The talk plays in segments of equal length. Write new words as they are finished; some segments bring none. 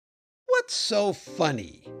What's so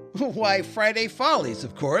funny? Why, Friday Follies,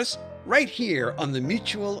 of course, right here on the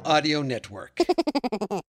Mutual Audio Network.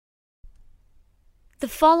 The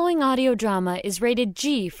following audio drama is rated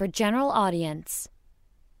G for general audience.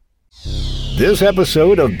 This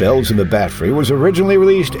episode of Bells in the Batfry was originally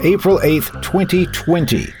released April 8th,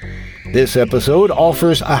 2020. This episode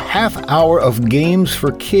offers a half hour of games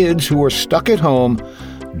for kids who are stuck at home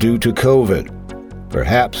due to COVID.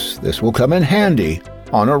 Perhaps this will come in handy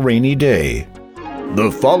on a rainy day.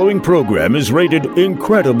 The following program is rated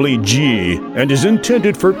incredibly G and is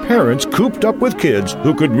intended for parents cooped up with kids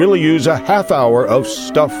who could really use a half hour of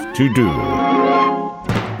stuff to do.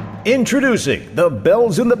 Introducing the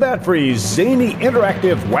Bells in the Batfry's zany,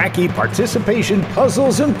 interactive, wacky participation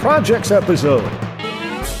puzzles and projects episode.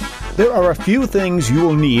 There are a few things you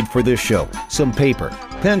will need for this show: some paper,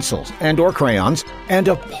 pencils, and/or crayons, and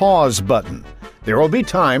a pause button. There will be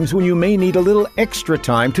times when you may need a little extra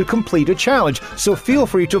time to complete a challenge, so feel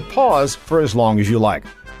free to pause for as long as you like.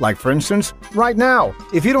 Like, for instance, right now.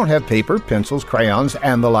 If you don't have paper, pencils, crayons,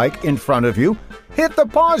 and the like in front of you, hit the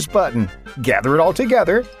pause button. Gather it all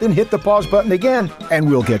together, then hit the pause button again, and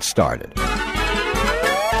we'll get started.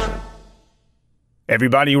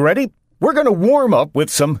 Everybody ready? We're going to warm up with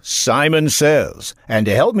some Simon Says. And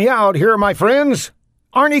to help me out, here are my friends,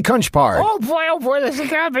 Arnie Kunchpard. Oh boy, this is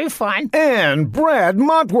gonna be fun. And Brad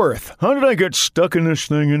Montworth. How did I get stuck in this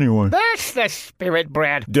thing anyway? That's the spirit,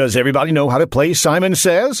 Brad. Does everybody know how to play Simon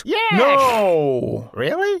Says? Yes. No.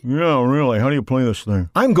 Really? Yeah, really. How do you play this thing?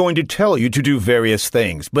 I'm going to tell you to do various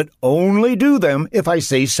things, but only do them if I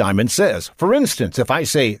say Simon Says. For instance, if I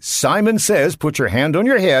say, Simon Says, put your hand on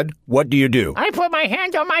your head, what do you do? I put my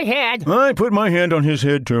hand on my head. I put my hand on his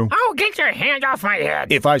head, too. Oh, get your hand off my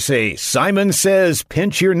head. If I say, Simon Says,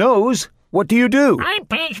 pinch your nose, what do you do? I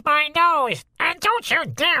pinch my nose. And don't you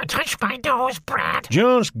dare touch my nose, Brad.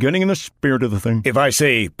 Just getting in the spirit of the thing. If I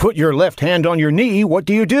say, put your left hand on your knee, what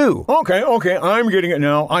do you do? Okay, I'm getting it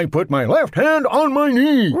now. I put my left hand on my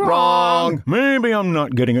knee. Wrong. Maybe I'm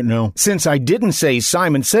not getting it now. Since I didn't say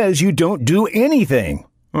Simon Says, you don't do anything.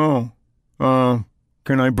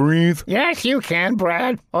 Can I breathe? Yes, you can,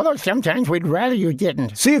 Brad. Although sometimes we'd rather you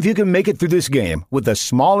didn't. See if you can make it through this game with the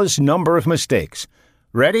smallest number of mistakes.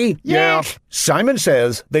 Ready? Yes. Yeah. Simon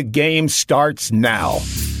Says, the game starts now.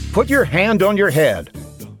 Put your hand on your head.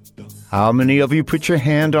 How many of you put your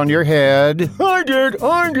hand on your head? I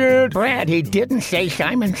did. Brad, he didn't say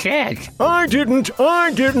Simon Says. I didn't.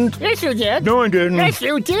 Yes, you did. No, I didn't. Yes,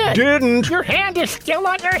 you did. Didn't. Your hand is still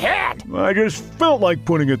on your head. I just felt like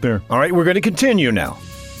putting it there. All right, we're going to continue now.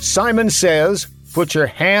 Simon Says, put your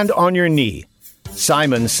hand on your knee.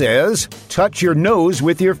 Simon Says, touch your nose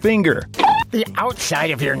with your finger. The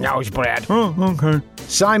outside of your nose, Brad. Oh, okay.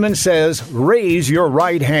 Simon Says, raise your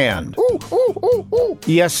right hand. Ooh, ooh, ooh, ooh.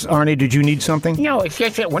 Yes, Arnie, did you need something? No, it's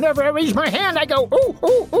just that whenever I raise my hand, I go, ooh,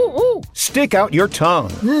 ooh, ooh, ooh. Stick out your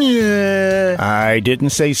tongue. Yeah. I didn't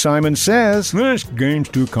say Simon Says. This game's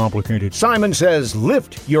too complicated. Simon Says,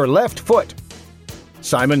 lift your left foot.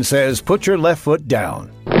 Simon Says, put your left foot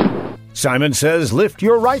down. Simon Says, lift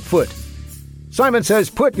your right foot. Simon Says,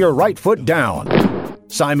 put your right foot down.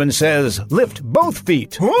 Simon Says, lift both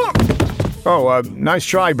feet. Oh, nice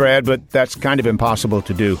try, Brad, but that's kind of impossible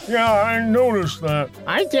to do. Yeah, I noticed that.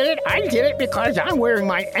 I did it because I'm wearing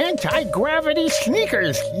my anti-gravity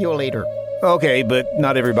sneakers, you later. Okay, but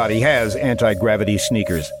not everybody has anti-gravity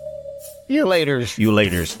sneakers. You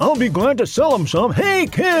laters. I'll be glad to sell them some. Hey,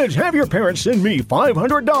 kids, have your parents send me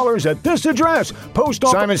 $500 at this address. Post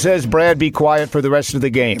office. Simon Says, Brad, be quiet for the rest of the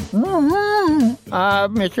game.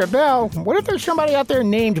 Mr. Bell, what if there's somebody out there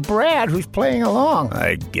named Brad who's playing along?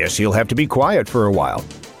 I guess you'll have to be quiet for a while.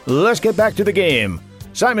 Let's get back to the game.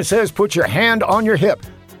 Simon Says, put your hand on your hip.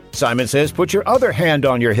 Simon Says, put your other hand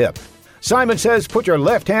on your hip. Simon Says, put your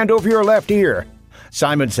left hand over your left ear.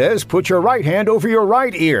 Simon Says, put your right hand over your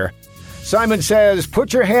right ear. Simon Says,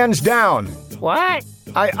 put your hands down. What?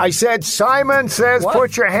 I said, Simon Says, What?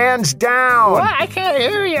 Put your hands down. What? I can't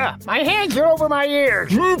hear you. My hands are over my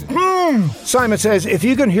ears. Simon Says, if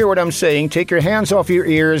you can hear what I'm saying, take your hands off your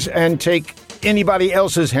ears and take anybody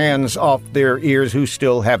else's hands off their ears who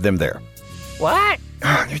still have them there. What?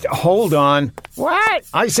 Hold on. What?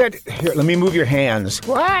 I said, here, let me move your hands.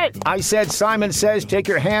 What? I said, Simon Says, take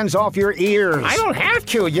your hands off your ears. I don't have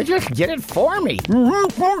to. You just get it for me.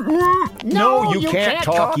 No, you can't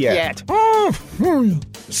talk yet.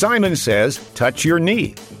 Simon Says, touch your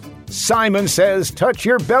knee. Simon Says, touch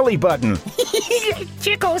your belly button.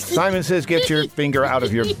 Tickles. Simon Says, get your finger out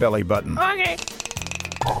of your belly button. Okay.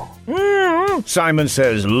 Simon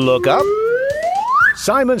Says, look up.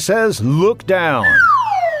 Simon Says, look down.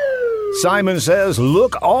 Simon Says,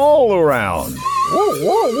 look all around.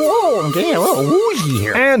 Whoa. I'm getting a little woozy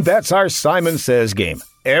here. And that's our Simon Says game.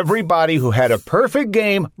 Everybody who had a perfect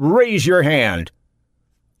game, raise your hand.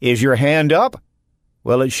 Is your hand up?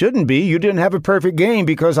 Well, it shouldn't be. You didn't have a perfect game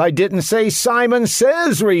because I didn't say Simon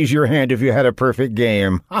Says raise your hand if you had a perfect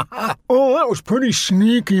game. Oh, that was pretty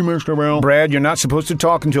sneaky, Mr. Bell. Brad, you're not supposed to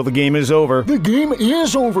talk until the game is over. The game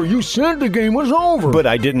is over. You said the game was over. But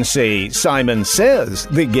I didn't say Simon Says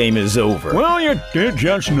the game is over. Well, you did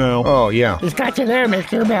just now. Oh, yeah. He's got you there,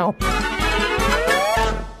 Mr. Bell.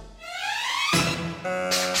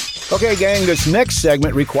 Okay, gang, this next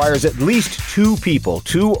segment requires at least 2 people,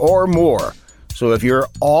 2 or more. So if you're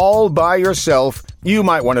all by yourself, you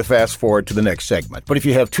might want to fast forward to the next segment. But if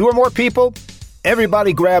you have 2 or more people,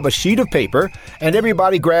 everybody grab a sheet of paper, and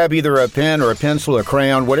everybody grab either a pen or a pencil or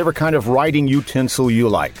crayon, whatever kind of writing utensil you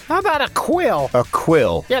like. How about a quill? A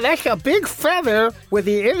quill. Yeah, that's a big feather with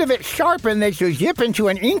the end of it sharpened that you zip into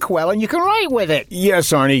an inkwell and you can write with it. Yes,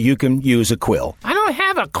 Arnie, you can use a quill. I don't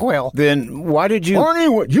have a quill. Then why did you...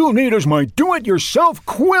 Arnie, what you need is my do-it-yourself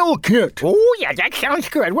quill kit. Oh, yeah, that sounds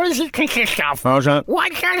good. What does it consist of? How's that?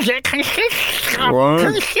 What does it consist of?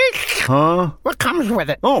 What? Huh? What comes with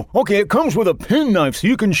it? Oh, okay, it comes with a penknife so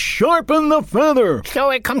you can sharpen the feather. So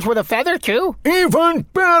it comes with a feather, too? Even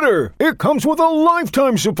better! It comes with a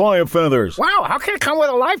lifetime supply of feathers. Wow, how can it come with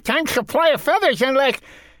a lifetime supply of feathers? And,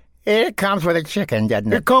 it comes with a chicken,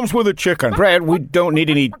 doesn't it? It comes with a chicken. Brad, we don't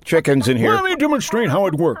need any chickens in here. Let me demonstrate how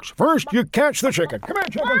it works. First, you catch the chicken. Come here,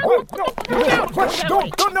 chicken. No.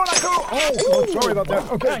 Oh, sorry about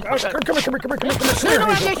that. Okay, come here.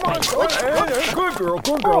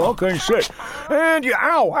 Good girl. Okay, sit. And you,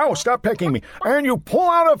 ow, stop pecking me. And you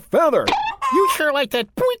pull out a feather. You sure like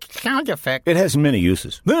that boink sound effect. It has many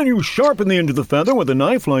uses. Then you sharpen the end of the feather with a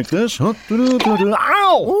knife like this.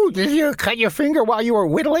 Ow! Ooh, did you cut your finger while you were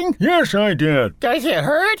whittling? Yes, I did. Does it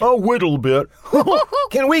hurt? A whittle bit.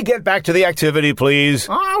 Can we get back to the activity, please?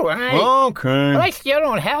 All right. Okay. But I still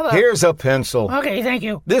don't have a... Here's a pencil. Okay, thank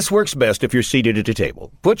you. This works best if you're seated at a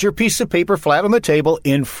table. Put your piece of paper flat on the table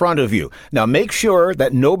in front of you. Now make sure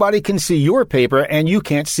that nobody can see your paper and you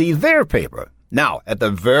can't see their paper. Now, at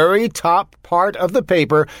the very top part of the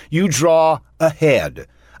paper, you draw a head.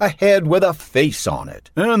 A head with a face on it.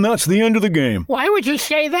 And that's the end of the game. Why would you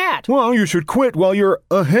say that? Well, you should quit while you're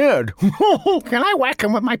ahead. Can I whack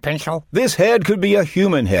him with my pencil? This head could be a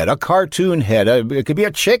human head, a cartoon head, it could be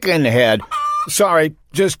a chicken head. Sorry,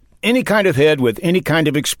 just any kind of head with any kind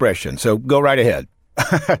of expression, so go right ahead.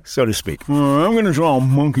 So to speak. I'm going to draw a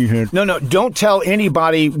monkey head. No, don't tell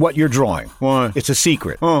anybody what you're drawing. Why? It's a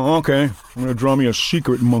secret. Oh, okay. I'm going to draw me a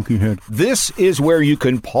secret monkey head. This is where you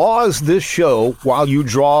can pause this show while you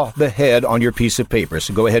draw the head on your piece of paper.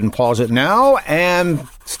 So go ahead and pause it now and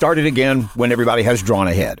start it again when everybody has drawn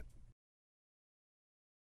a head.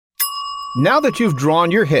 Now that you've drawn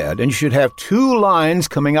your head, and you should have 2 lines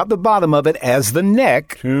coming out the bottom of it as the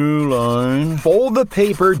neck. 2 lines. Fold the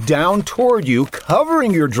paper down toward you,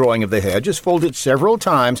 covering your drawing of the head. Just fold it several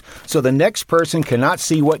times so the next person cannot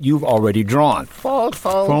see what you've already drawn. Fold.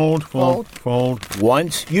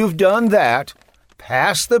 Once you've done that,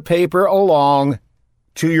 pass the paper along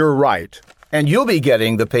to your right. And you'll be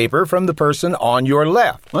getting the paper from the person on your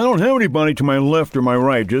left. I don't have anybody to my left or my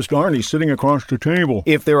right, just Arnie sitting across the table.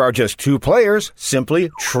 If there are just 2 players,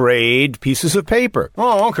 simply trade pieces of paper.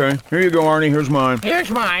 Oh, okay. Here you go, Arnie. Here's mine.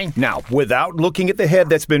 Here's mine. Now, without looking at the head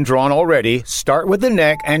that's been drawn already, start with the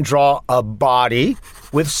neck and draw a body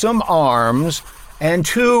with some arms and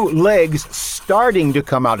 2 legs starting to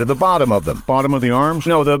come out of the bottom of them. Bottom of the arms?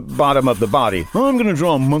 No, the bottom of the body. I'm going to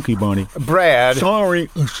draw a monkey body. Brad. Sorry,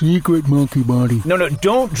 a secret monkey body. No,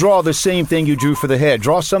 don't draw the same thing you drew for the head.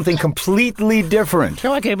 Draw something completely different.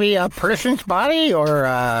 So it could be a person's body or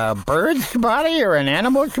a bird's body or an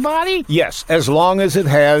animal's body? Yes, as long as it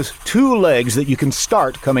has 2 legs that you can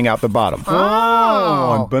start coming out the bottom. Oh,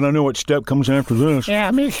 I bet I know what step comes after this.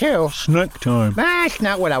 Yeah, me too. Snack time. That's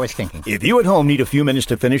not what I was thinking. If you at home need a few minutes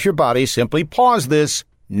to finish your body, simply pause this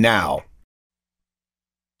now.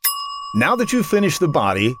 Now that you've finished the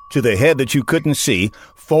body to the head that you couldn't see,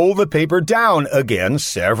 fold the paper down again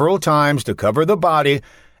several times to cover the body,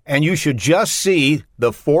 and you should just see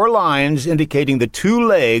the 4 lines indicating the 2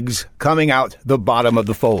 legs coming out the bottom of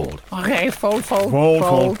the fold. Okay, fold.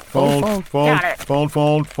 Got it.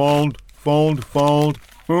 Fold.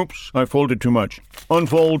 Oops, I folded too much.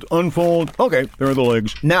 Unfold. Okay, there are the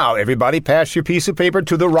legs. Now, everybody pass your piece of paper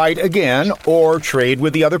to the right again, or trade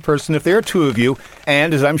with the other person if there are 2 of you.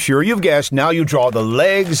 And as I'm sure you've guessed, now you draw the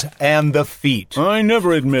legs and the feet. I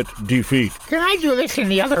never admit defeat. Can I do this in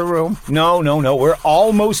the other room? No, we're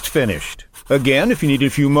almost finished. Again, if you need a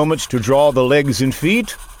few moments to draw the legs and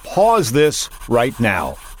feet, pause this right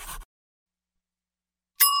now.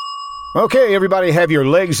 Okay, everybody have your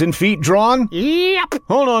legs and feet drawn? Yep.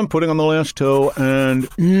 Hold on, putting on the last toe, and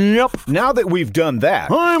yep. Now that we've done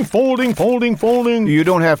that, I'm folding. You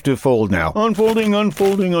don't have to fold now.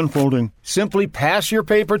 Unfolding. Simply pass your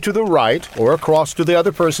paper to the right, or across to the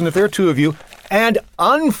other person if there are two of you, and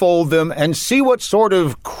unfold them and see what sort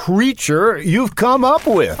of creature you've come up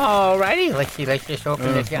with. Alrighty, let's see. Let's just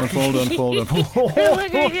open this down. Unfold.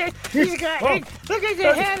 Look at it. He's got look at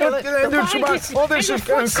the handle. This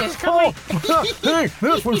is coming. Hey,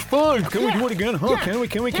 this was fun. Can we do it again? Huh? Can we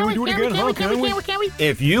do it again? Huh? Can we?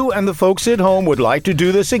 If you and the folks at home would like to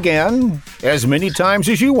do this again, as many times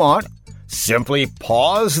as you want, simply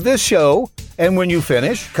pause this show, and when you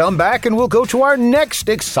finish, come back and we'll go to our next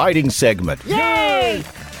exciting segment. Yay!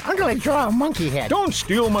 I'm going to draw a monkey head. Don't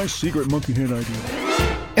steal my secret monkey head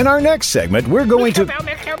idea. In our next segment, we're going to...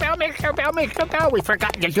 Mr. Bell, we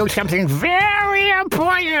forgot to do something very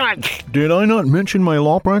important. Did I not mention my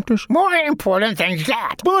law practice? More important than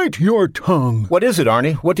that. Bite your tongue. What is it,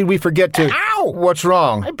 Arnie? What did we forget to... Ow! What's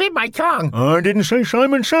wrong? I bit my tongue. I didn't say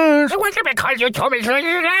Simon Says. It wasn't because you told me to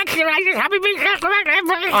accident. I just haven't been...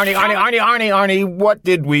 Arnie, what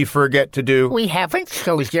did we forget to do? We haven't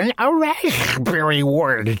chosen a raspberry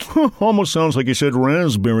word. Almost sounds like you said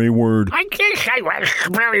raspberry word. I did say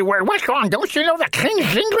raspberry word. What's wrong? Don't you know the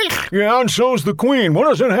King's English? Yeah, and so's the Queen. What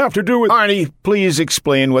does it have to do with... Arnie, please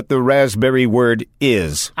explain what the raspberry word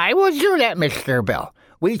is. I will do that, Mr. Bell.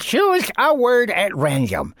 We choose a word at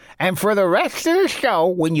random, and for the rest of the show,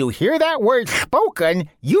 when you hear that word spoken,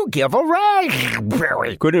 you give a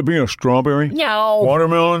raspberry. Could it be a strawberry? No.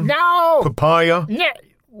 Watermelon? No. Papaya? No.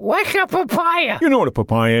 What's a papaya? You know what a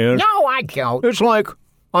papaya is. No, I don't. It's like,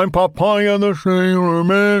 I'm Papaya the Sailor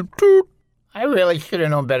Man. Toot. I really should have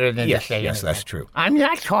known better than to say that. Yes, that's true. I'm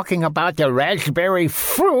not talking about the raspberry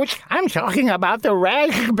fruit. I'm talking about the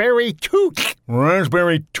raspberry toot.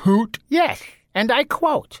 Raspberry toot? Yes, and I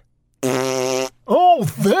quote. Oh,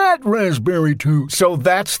 that raspberry toot. So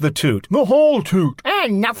that's the toot. The whole toot.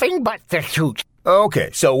 And nothing but the toot. Okay,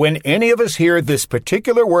 so when any of us hear this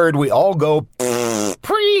particular word, we all go...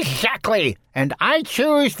 Exactly. And I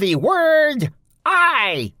choose the word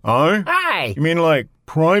I. I? I. You mean like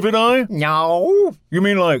private eye? No. You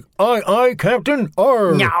mean like I, Captain?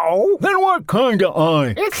 Or... No. Then what kind of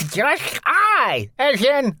eye? It's just I, as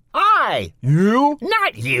in I. You?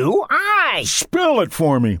 Not you, I. Spell it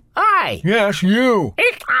for me. I. Yes, you.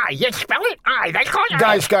 It's I. You spell it I. That's called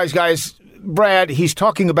Guys. Brad, he's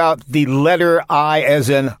talking about the letter I as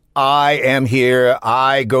in I am here,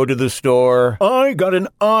 I go to the store. I got an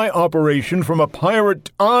eye operation from a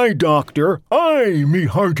pirate eye doctor. Me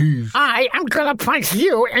hearties. I am gonna punch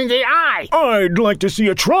you in the eye. I'd like to see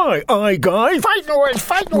you try, eye guy. Fighting words.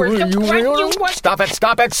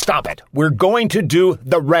 Stop it. We're going to do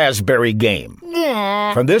the raspberry game.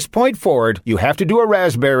 Yeah. From this point forward, you have to do a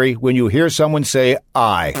raspberry when you hear someone say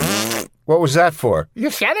I. What was that for?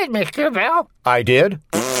 You said it, Mr. Bell. I did?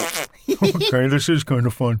 Okay, this is kind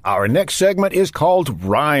of fun. Our next segment is called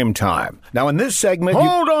Rhyme Time. Now, in this segment...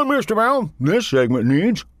 Hold on, Mr. Bell. This segment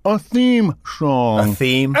needs a theme song. A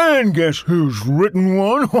theme? And guess who's written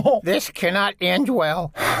one? This cannot end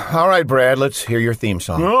well. All right, Brad, let's hear your theme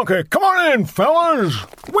song. Okay, come on in, fellas.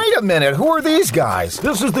 Wait a minute, who are these guys?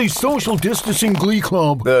 This is the Social Distancing Glee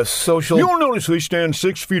Club. The social... You'll notice they stand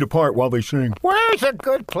 6 feet apart while they sing. Where's a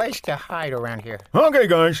good place to hide around here? Okay,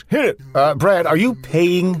 guys, hit it. Brad, are you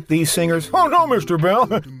paying these singers? Oh, no, Mr. Bell.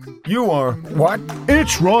 You are. What?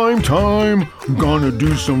 It's rhyme time. Gonna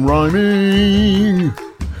do some rhyming.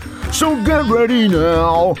 So get ready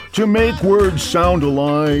now to make words sound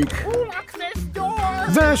alike. Who locked this door?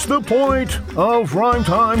 That's the point of rhyme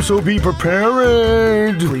time, so be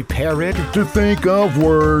prepared. Prepared? To think of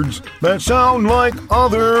words that sound like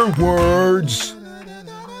other words.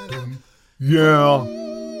 Yeah.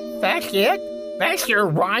 That's it? That's your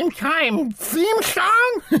rhyme time theme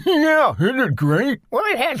song? Yeah, isn't it great? Well,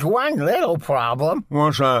 it has one little problem.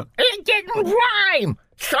 What's that? It didn't rhyme.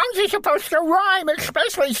 Songs are supposed to rhyme,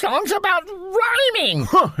 especially songs about rhyming.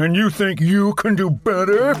 And you think you can do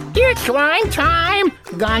better? It's rhyme time.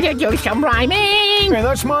 Gonna do some rhyming. Hey,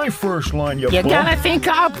 that's my first line, you You bum. gotta think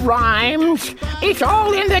up rhymes. It's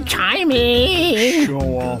all in the timing.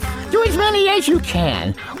 Show off. Do as many as you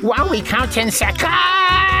can while we count 10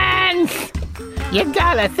 seconds. You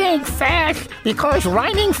gotta think fast because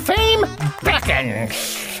rhyming fame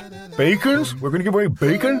beckons. Bacons? We're gonna give away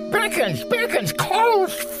bacon? Bacons,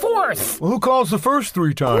 calls forth. Well, who calls the first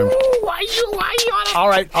 3 times? Ooh, why you All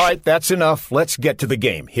right, that's enough. Let's get to the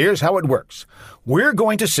game. Here's how it works. We're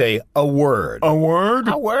going to say a word. A word?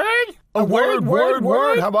 A word? A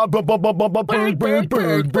word? How about bird?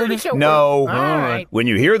 No. All right. When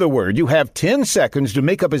you hear the word, you have 10 seconds to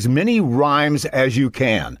make up as many rhymes as you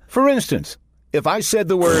can. For instance, if I said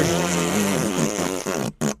the word...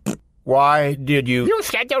 Why did you... You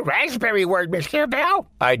said the raspberry word, Mr. Bell.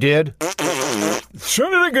 I did? Say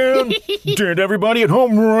it again. Did everybody at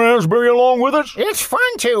home raspberry along with us? It's fun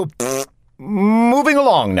to... Moving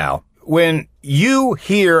along now. When you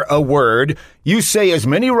hear a word, you say as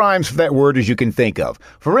many rhymes for that word as you can think of.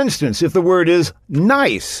 For instance, if the word is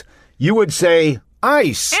nice, you would say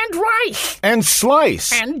ice. And rice. And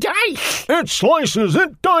slice. And dice. It slices,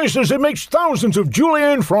 it dices, it makes thousands of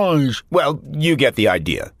julienne fries. Well, you get the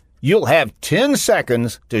idea. You'll have 10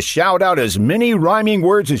 seconds to shout out as many rhyming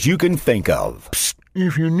words as you can think of. Psst.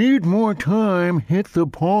 If you need more time, hit the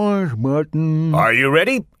pause button. Are you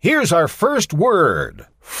ready? Here's our first word.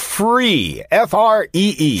 Free.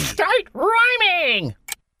 F-R-E-E. Start rhyming.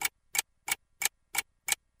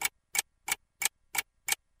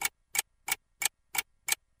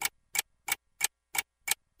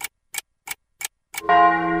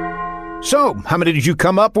 So, how many did you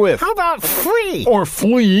come up with? How about flea? Or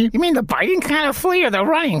flea. You mean the biting kind of flea or the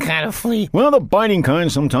running kind of flea? Well, the biting kind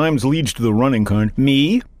sometimes leads to the running kind.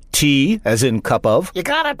 Me. Tea, as in cup of. You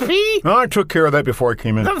got a pea? I took care of that before I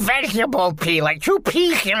came in. The vegetable pea, like 2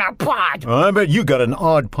 peas in a pod. I bet you got an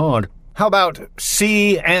odd pod. How about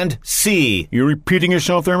C and C? You repeating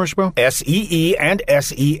yourself there, Mr. Bell? S-E-E and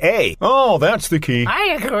S-E-A. Oh, that's the key.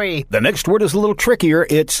 I agree. The next word is a little trickier.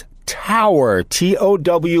 It's tower.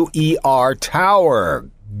 T-O-W-E-R. Tower.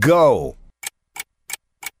 Go.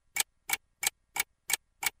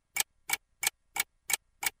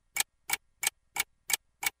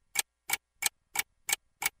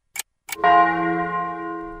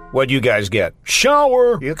 What'd you guys get?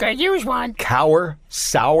 Shower. You could use one. Cower?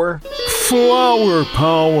 Sour? Flower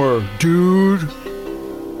power, dude.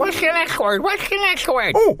 What's the next word?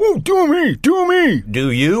 Oh, do me.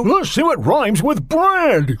 Do you? Let's see what rhymes with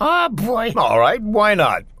bread. Oh, boy. All right, why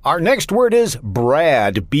not? Our next word is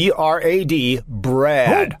Brad. B-R-A-D.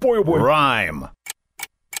 Brad. Oh, boy. Rhyme.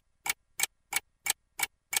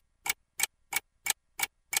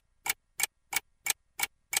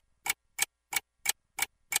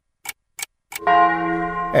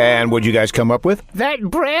 And what'd you guys come up with? That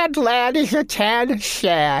Brad lad is a tad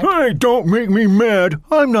sad. Hey, don't make me mad.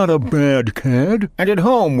 I'm not a bad cad. And at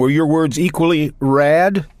home, were your words equally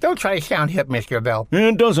rad? Don't try to sound hip, Mr. Bell.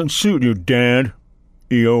 It doesn't suit you, Dad.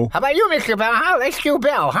 E.O. How about you, Mr. Bell? Let's do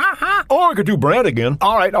Bell, huh? Oh, I could do Brad again.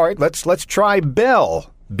 All right. Let's try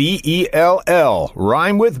Bell. B-E-L-L.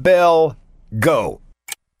 Rhyme with Bell. Go.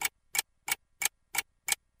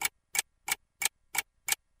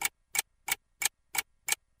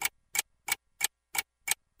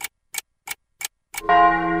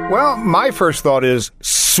 Well, my first thought is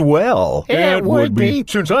swell. It would be.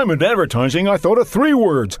 Since I'm in advertising, I thought of 3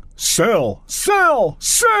 words. Sell.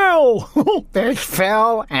 There's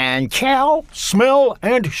fell and kell. Smell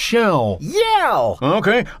and shell. Yell.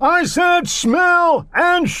 Okay, I said smell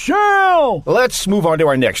and shell. Let's move on to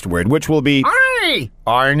our next word, which will be Arnie.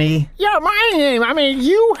 Arnie. Yeah, my name. I mean,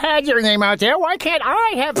 you had your name out there. Why can't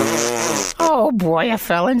I have... Oh, boy, I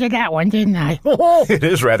fell into that one, didn't I? It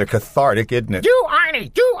is rather cathartic, isn't it? Do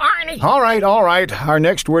Arnie. All right. Our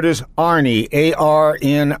next word is Arnie.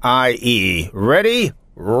 A-R-N-I-E. Ready?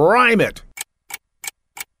 Rhyme it.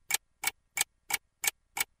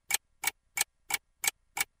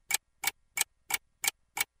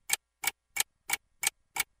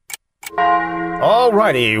 All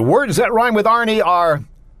righty. Words that rhyme with Arnie are...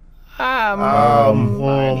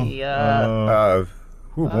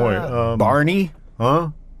 Barney? Huh?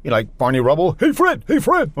 You like Barney Rubble? Hey, Fred!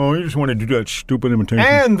 Oh, you just wanted to do that stupid imitation.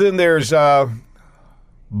 And then there's,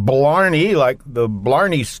 Blarney, like the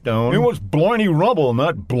Blarney Stone. It was Blarney Rubble,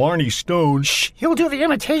 not Blarney Stone. Shh, he'll do the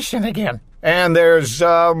imitation again. And there's,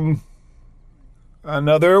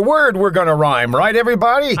 another word we're gonna rhyme, right,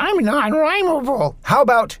 everybody? I'm non-rhymable. How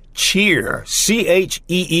about cheer?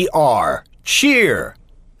 C-H-E-E-R. Cheer.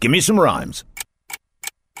 Give me some rhymes.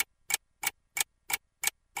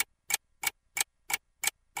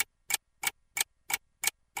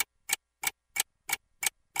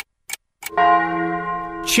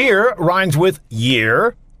 Cheer rhymes with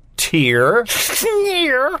year, tear,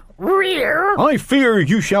 sneer, rear. I fear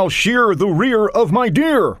you shall shear the rear of my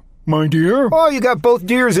deer. My dear? Oh, you got both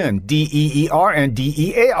deers in. D-E-E-R and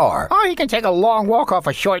D-E-A-R. Oh, you can take a long walk off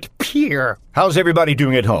a short pier. here. How's everybody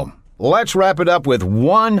doing at home? Let's wrap it up with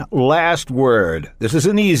one last word. This is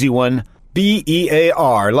an easy one.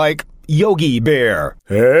 B-E-A-R, like Yogi Bear.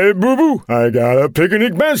 Hey, boo-boo, I got a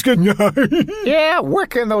picnic basket. Yeah,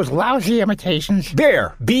 working those lousy imitations.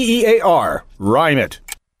 Bear, B-E-A-R. Rhyme it.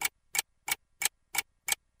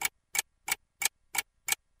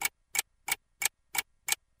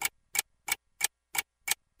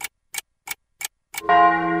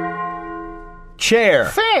 Chair.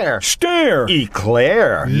 Fair. Stare.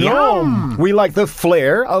 Eclair. Yum. We like the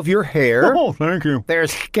flare of your hair. Oh, thank you.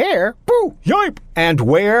 There's scare. Boo. Yipe. And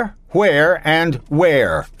where, and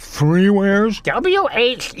where. 3 wares?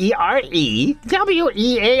 W-H-E-R-E,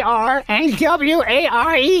 W-E-A-R, and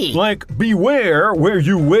W-A-R-E. Like beware where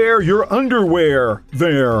you wear your underwear.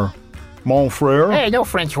 There. Mon frere. Hey, no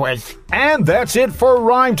French words. And that's it for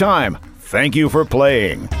Rhyme Time. Thank you for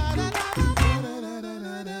playing.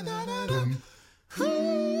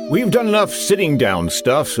 We've done enough sitting down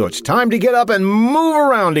stuff, so it's time to get up and move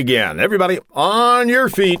around again. Everybody, on your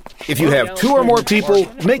feet. If you have 2 or more people,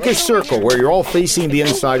 make a circle where you're all facing the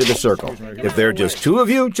inside of the circle. If there are just 2 of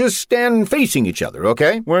you, just stand facing each other,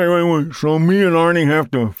 okay? Wait. So me and Arnie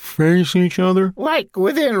have to face each other? Like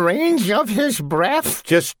within range of his breath?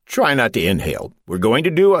 Just try not to inhale. We're going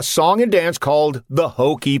to do a song and dance called the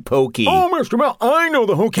Hokey Pokey. Oh, Mr. Bell, I know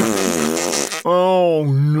the hokey. Oh,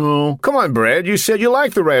 no. Come on, Brad. You said you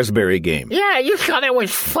liked the raspberry game. Yeah, you thought it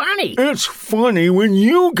was funny. It's funny when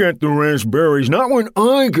you get the raspberries, not when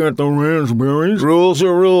I get the raspberries. Rules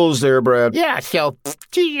are rules there, Brad. Yeah, so,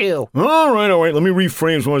 to you. All right. Let me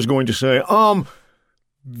rephrase what I was going to say.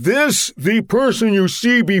 The person you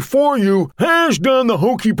see before you has done the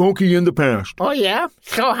hokey pokey in the past. Oh, yeah?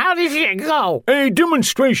 So how does it go? A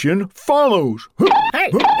demonstration follows.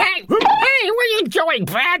 Hey, what are you doing,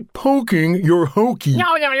 Brad? Poking your hokey. No,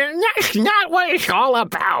 that's not what it's all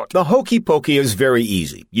about. The hokey pokey is very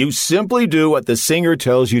easy. You simply do what the singer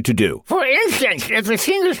tells you to do. For instance, if the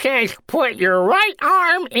singer says, put your right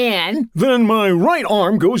arm in... Then my right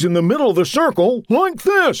arm goes in the middle of the circle like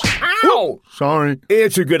this. Ow! Sorry.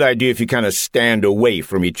 It's a good idea if you kind of stand away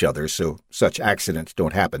from each other so such accidents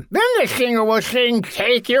don't happen. Then the singer will sing,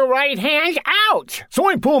 take your right hand out. So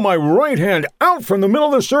I pull my right hand out from the middle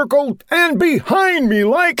of the circle and behind me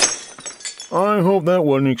like... I hope that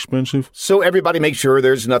wasn't expensive. So everybody make sure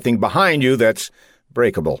there's nothing behind you that's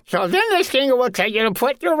breakable. So then the singer will tell you to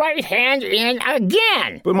put your right hand in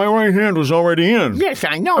again. But my right hand was already in. Yes,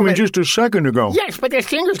 I know. I mean, just a second ago. Yes, but the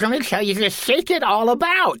singer's going to tell you to shake it all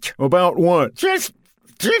about. About what? Just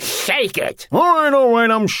shake it. All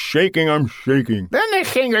right, I'm shaking. Then the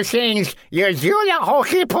singer sings, you do the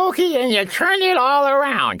hokey pokey and you turn it all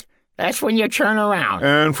around. That's when you turn around.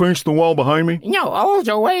 And face the wall behind me? No, all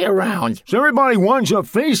the way around. So everybody winds up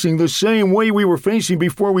facing the same way we were facing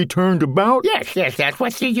before we turned about? Yes, that's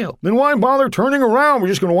what you do. Then why bother turning around? We're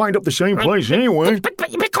just going to wind up the same place anyway. But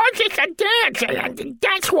because it's a dance, and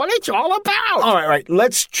that's what it's all about. All right,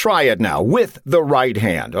 let's try it now with the right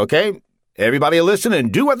hand, okay? Everybody listen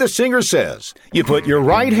and do what the singer says. You put your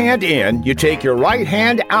right hand in, you take your right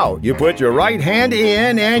hand out. You put your right hand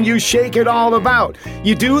in and you shake it all about.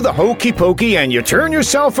 You do the hokey pokey and you turn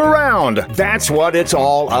yourself around. That's what it's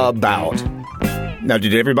all about. Now,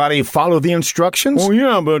 did everybody follow the instructions? Oh,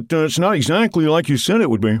 yeah, but it's not exactly like you said it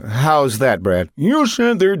would be. How's that, Brad? You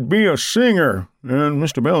said there'd be a singer. And,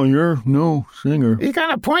 Mr. Bell, you're no singer. You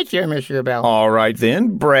got a point here, Mr. Bell. All right,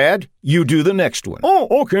 then. Brad, you do the next one. Oh,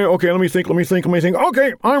 okay. Let me think.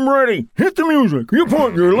 Okay, I'm ready. Hit the music. You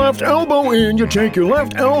put your left elbow in, you take your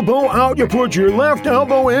left elbow out, you put your left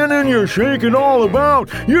elbow in, and you shake it all about.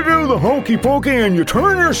 You do the hokey pokey, and you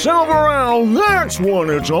turn yourself around. That's what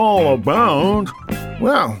it's all about.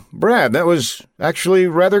 Well, Brad, that was actually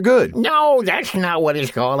rather good. No, that's not what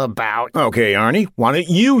it's all about. Okay, Arnie, why don't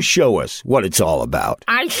you show us what it's all about?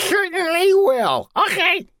 I certainly will.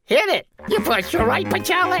 Okay, hit it. You put your right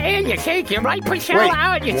patella in, you take your right patella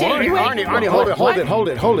out, you take your right... Arnie,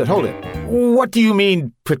 hold it. What do you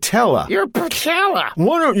mean, patella? Your patella.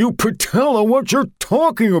 Why don't you patella what you're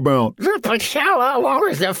talking about? The patella, along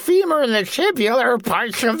with the femur and the tibia, are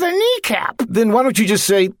parts of the kneecap. Then why don't you just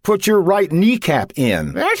say, put your right kneecap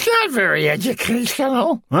in? That's not very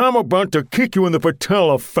educational. I'm about to kick you in the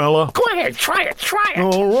patella, fella. Go ahead, try it.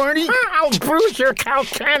 All righty. I'll bruise your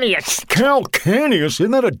calcaneus. Calcaneus?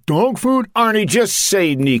 Isn't that a dog food? Arnie, just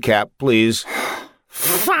say kneecap, please.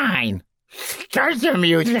 Fine. Start the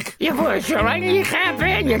music. You put your right kneecap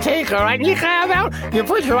in, you take your right kneecap out, you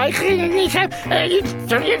put your right kneecap, and you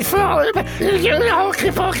turn it forward, you do the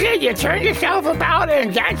hokey pokey, you turn yourself about,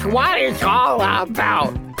 and that's what it's all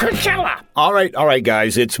about. Priscilla. All right,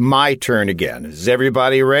 guys, it's my turn again. Is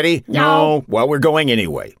everybody ready? No. Well, we're going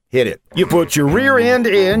anyway. Hit it. You put your rear end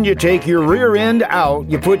in, you take your rear end out,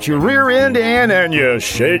 you put your rear end in, and you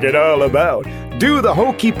shake it all about. Do the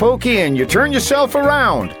hokey pokey and you turn yourself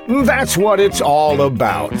around. That's what it's all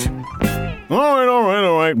about.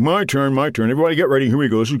 All right. My turn. Everybody get ready. Here we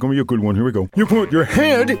go. This is going to be a good one. Here we go. You put your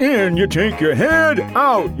head in, you take your head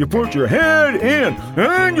out. You put your head in,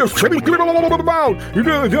 and you shake it all about. You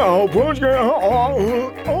do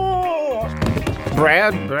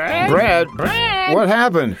Brad, what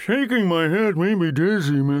happened? Shaking my head made me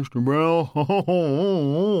dizzy, Mr. Bell.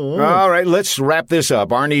 All right, let's wrap this up.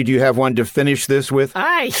 Arnie, do you have one to finish this with?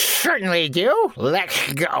 I certainly do.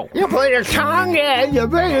 Let's go. You put your tongue in, you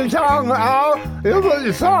put your tongue out, you put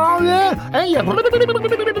your tongue in, and you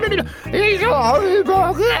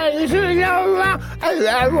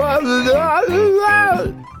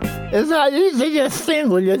It's not easy to sing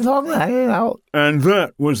with your tongue hanging out. And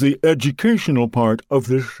that was the educational part of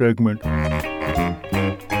this segment.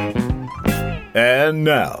 And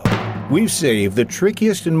now, we've saved the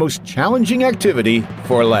trickiest and most challenging activity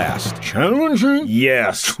for last. Challenging?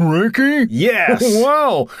 Yes. Tricky? Yes.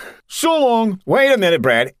 Wow. So long. Wait a minute,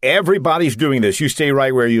 Brad. Everybody's doing this. You stay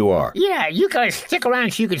right where you are. Yeah, you guys stick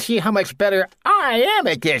around so you can see how much better I am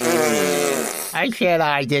at this. I said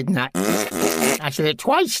I did not. I said it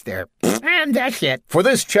twice there. And that's it. For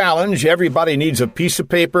this challenge, everybody needs a piece of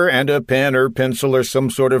paper and a pen or pencil or some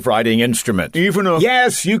sort of writing instrument. Even a...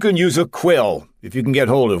 Yes, you can use a quill, if you can get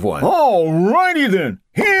hold of one. All righty then.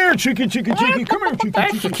 Here, Chicky. Come here, Chicky.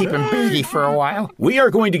 That should keep him busy for a while. We are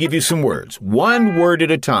going to give you some words, one word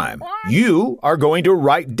at a time. You are going to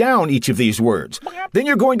write down each of these words. Then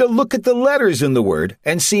you're going to look at the letters in the word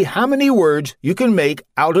and see how many words you can make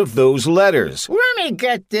out of those letters. Let me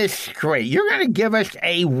get this straight. You're going to give us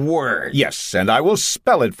a word. Yes, and I will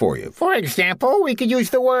spell it for you. For example, we could use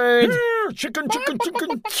the word... Here, chicken.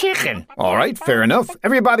 Chicken. All right, fair enough.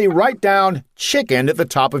 Everybody write down chicken at the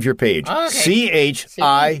top of your page. Okay.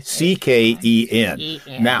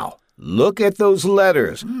 CHICKEN. Now, look at those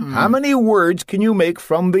letters. How many words can you make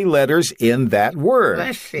from the letters in that word?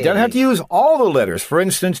 Let's see. You don't have to use all the letters. For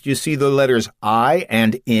instance, do you see the letters I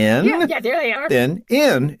and N? Yeah, there they are. Then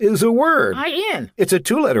N is a word. I-N. It's a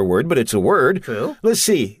two-letter word, but it's a word. True. Let's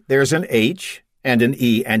see. There's an H and an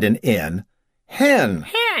E and an N. Hen.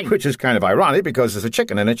 Hen. Which is kind of ironic because it's a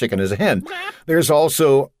chicken and a chicken is a hen. There's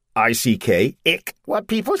also ICK, ick. What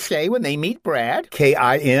people say when they meet Brad.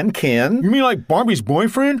 KIN, kin. You mean like Barbie's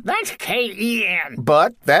boyfriend? That's KEN.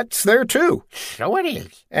 But that's there too. So it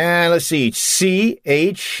is. And let's see, CHIN,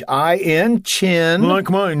 chin. Like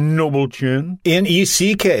my noble chin.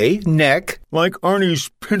 NECK, neck. Like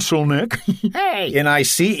Arnie's pencil neck. Hey.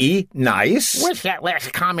 NICE, nice. Wish that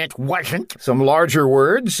last comment wasn't. Some larger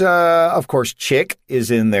words. Of course, chick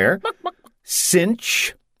is in there.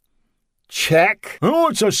 Cinch. Check. Oh,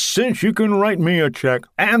 it's a cinch. You can write me a check.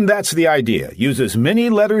 And that's the idea. Use as many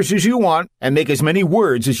letters as you want and make as many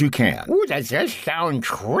words as you can. Ooh, that does sound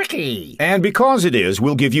tricky. And because it is,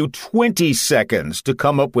 we'll give you 20 seconds to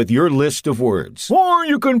come up with your list of words. Or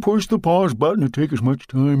you can push the pause button to take as much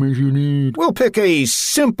time as you need. We'll pick a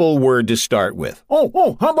simple word to start with.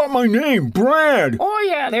 Oh, how about my name, Brad? Oh,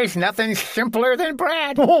 yeah, there's nothing simpler than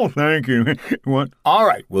Brad. Oh, thank you. What? All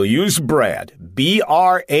right, we'll use Brad.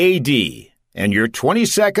 B-R-A-D. And your 20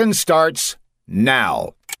 seconds starts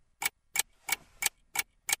now.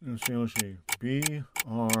 Let's see. B-R-A-D.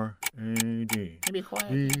 Be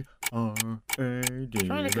quiet. B-R-A-D.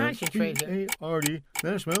 Trying to concentrate here. B-A-R-D.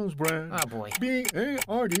 That smells Brad. Oh, boy.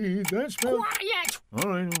 B-A-R-D. That smells... Quiet. All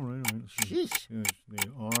right. Jeez. Here's the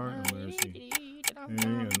R and where's the A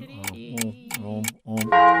and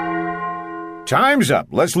Time's up.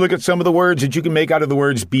 Let's look at some of the words that you can make out of the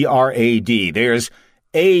words B-R-A-D. There's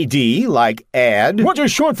A-D, like ad. Which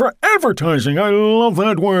is short for advertising. I love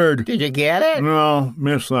that word. Did you get it? No,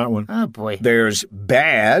 missed that one. Oh, boy. There's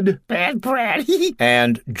bad. Bad Brad.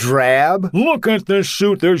 And drab. Look at this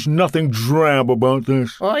suit. There's nothing drab about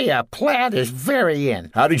this. Oh, yeah, plaid is very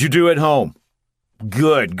in. How did you do at home?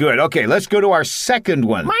 Good. Okay, let's go to our second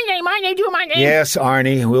one. My name, do my name. Yes,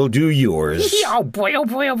 Arnie, we'll do yours. Oh, boy.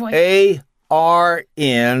 A-R-N-I-E,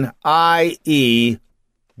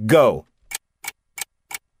 go.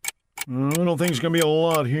 I don't think it's going to be a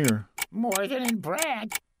lot here. More than in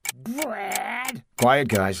Brad. Brad. Quiet,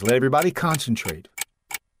 guys. Let everybody concentrate.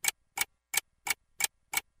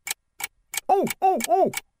 Oh.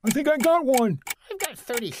 I think I got one. I've got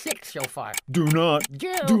 36 so far. Do not.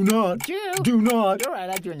 Do not. You're right,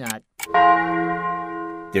 I do not.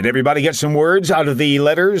 Did everybody get some words out of the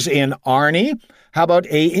letters in Arnie? How about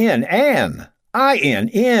A-N, Ann? I-N,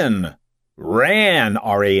 in. Ran,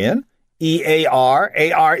 R-A-N.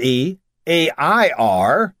 E-A-R-A-R-E.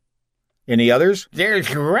 A-I-R. Any others?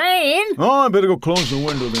 There's rain. Oh, I better go close the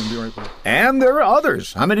window then. Be right back. And there are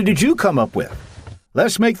others. How many did you come up with?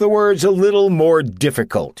 Let's make the words a little more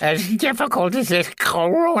difficult. As difficult as this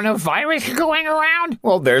coronavirus going around?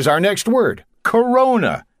 Well, there's our next word.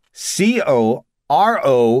 Corona. C-O-R-O-N-A.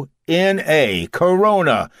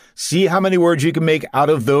 Corona. See how many words you can make out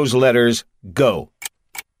of those letters. Go.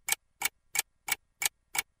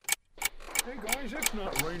 Hey, guys, it's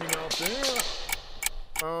not raining out there.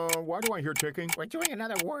 Why do I hear ticking? We're doing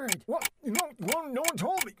another word. What? No one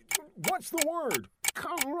told me. What's the word?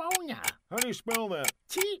 Corona. How do you spell that?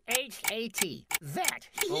 T-H-A-T. That.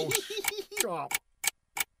 Oh, stop.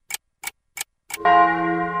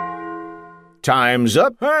 Time's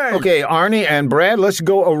up. Hey! Okay, Arnie and Brad, let's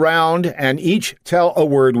go around and each tell a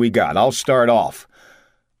word we got. I'll start off.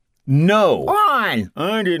 No. On.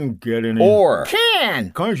 I didn't get any. Or.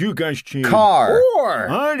 Can. Cause you guys cheated. Car. Or.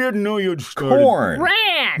 I didn't know you'd started. Corn.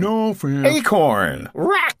 Ran. No fair. Acorn.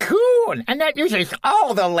 Raccoon. And that uses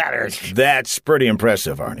all the letters. That's pretty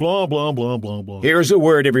impressive, Arnie. Blah, blah, blah, blah, blah. Here's a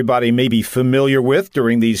word everybody may be familiar with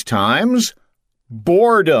during these times.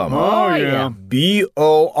 Boredom. Oh, yeah. B-O-R-E-D-O-M.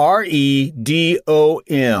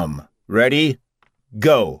 Ready?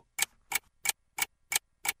 Go.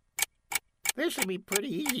 This should be pretty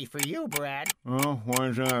easy for you, Brad. Oh,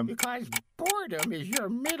 why's that? Because boredom is your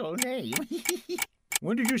middle name.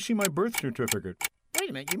 When did you see my birth certificate? Wait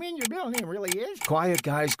a minute, you mean your middle name really is? Quiet,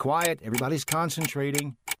 guys, quiet. Everybody's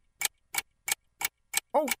concentrating.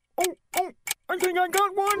 Oh, I think I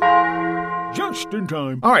got one. Just in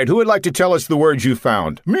time. All right, who would like to tell us the words you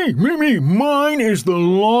found? Me. Mine is the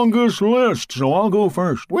longest list, so I'll go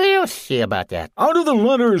first. We'll see about that. Out of the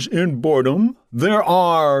letters in boredom, there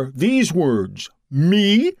are these words.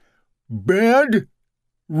 Me, bed,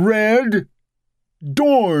 red,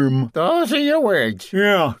 dorm. Those are your words.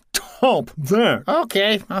 Yeah, top that.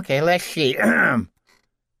 Okay, let's see.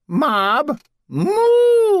 Mob,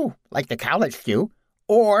 moo, like the cowlets do.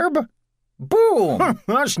 Orb, boom.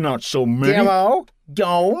 That's not so many. Demo,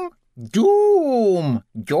 dome, doom,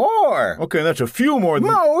 door. Okay, that's a few more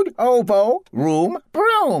than... Mode, oboe, room,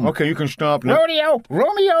 broom. Okay, you can stop now. Rodeo,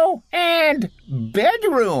 Romeo, and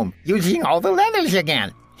bedroom. Using all the letters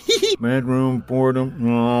again. Bedroom, boredom.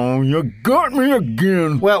 Oh, you got me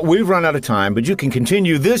again. Well, we've run out of time, but you can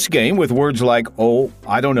continue this game with words like,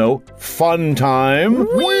 fun time.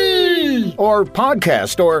 Whee! Or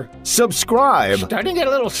podcast, or subscribe. Starting to get a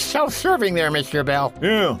little self-serving there, Mr. Bell.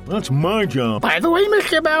 Yeah, that's my job. By the way,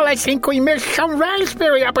 Mr. Bell, I think we missed some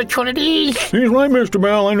raspberry opportunities. He's right, Mr.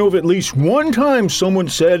 Bell. I know of at least one time someone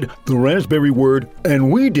said the raspberry word, and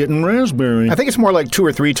we didn't raspberry. I think it's more like 2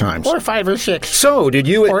 or 3 times. Or 5 or 6. So, did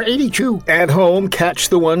you Or 82. at home catch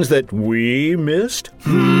the ones that we missed?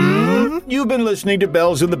 You've been listening to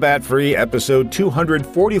Bells in the Batfry, episode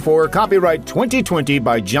 244, copyright 2020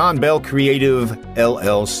 by John Bell Creative,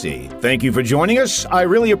 LLC. Thank you for joining us. I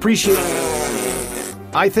really appreciate it.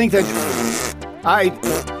 I think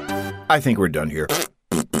we're done here.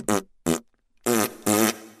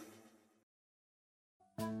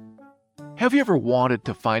 Have you ever wanted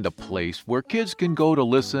to find a place where kids can go to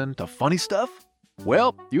listen to funny stuff?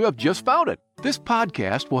 Well, you have just found it. This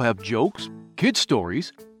podcast will have jokes, kid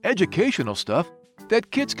stories, educational stuff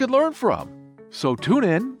that kids can learn from. So tune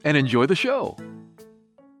in and enjoy the show.